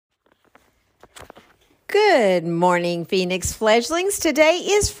Good morning, Phoenix fledglings. Today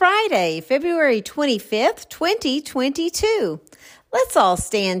is Friday, February 25th, 2022. Let's all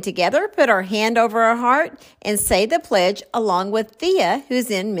stand together, put our hand over our heart, and say the pledge along with Thea,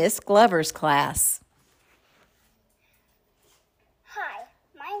 who's in Miss Glover's class. Hi,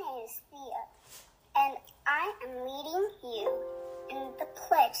 my name is Thea, and I am leading you in the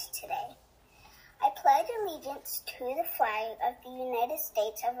pledge today. I pledge allegiance to the flag of the United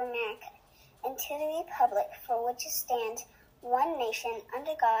States of America and to the republic for which it stands, one nation, under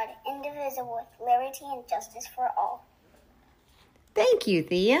God, indivisible, with liberty and justice for all. Thank you,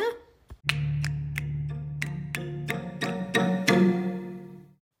 Thea.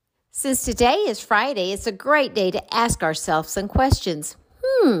 Since today is Friday, it's a great day to ask ourselves some questions.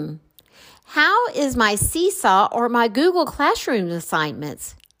 How is my Seesaw or my Google Classroom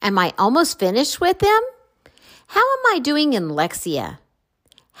assignments? Am I almost finished with them? How am I doing in Lexia?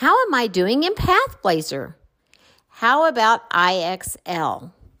 How am I doing in PathBlazer? How about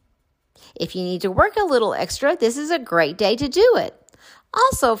IXL? If you need to work a little extra, this is a great day to do it.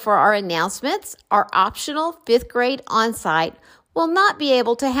 Also, for our announcements, our optional 5th grade on-site will not be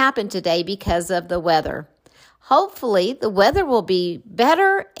able to happen today because of the weather. Hopefully, the weather will be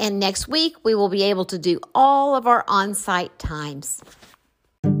better, and next week we will be able to do all of our on-site times.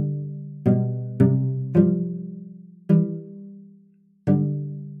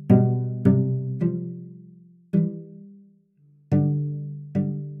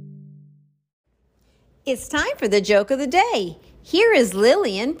 It's time for the joke of the day. Here is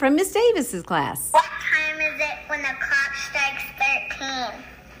Lillian from Miss Davis's class. What time is it when the clock strikes 13?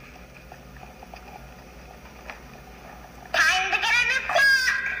 Time to get a new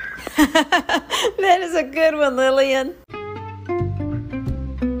clock! That is a good one, Lillian.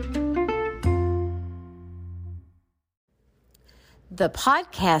 The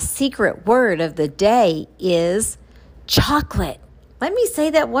podcast secret word of the day is chocolate. Let me say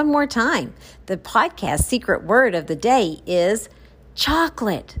that one more time. The podcast secret word of the day is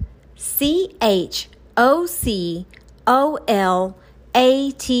chocolate. CHOCOLATE.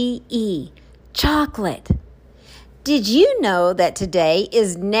 Chocolate. Did you know that today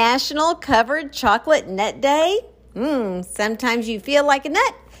is National Covered Chocolate Nut Day? Sometimes you feel like a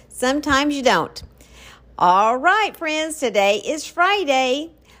nut, sometimes you don't. All right, friends, today is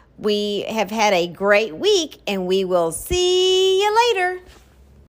Friday. We have had a great week, and we will see you later.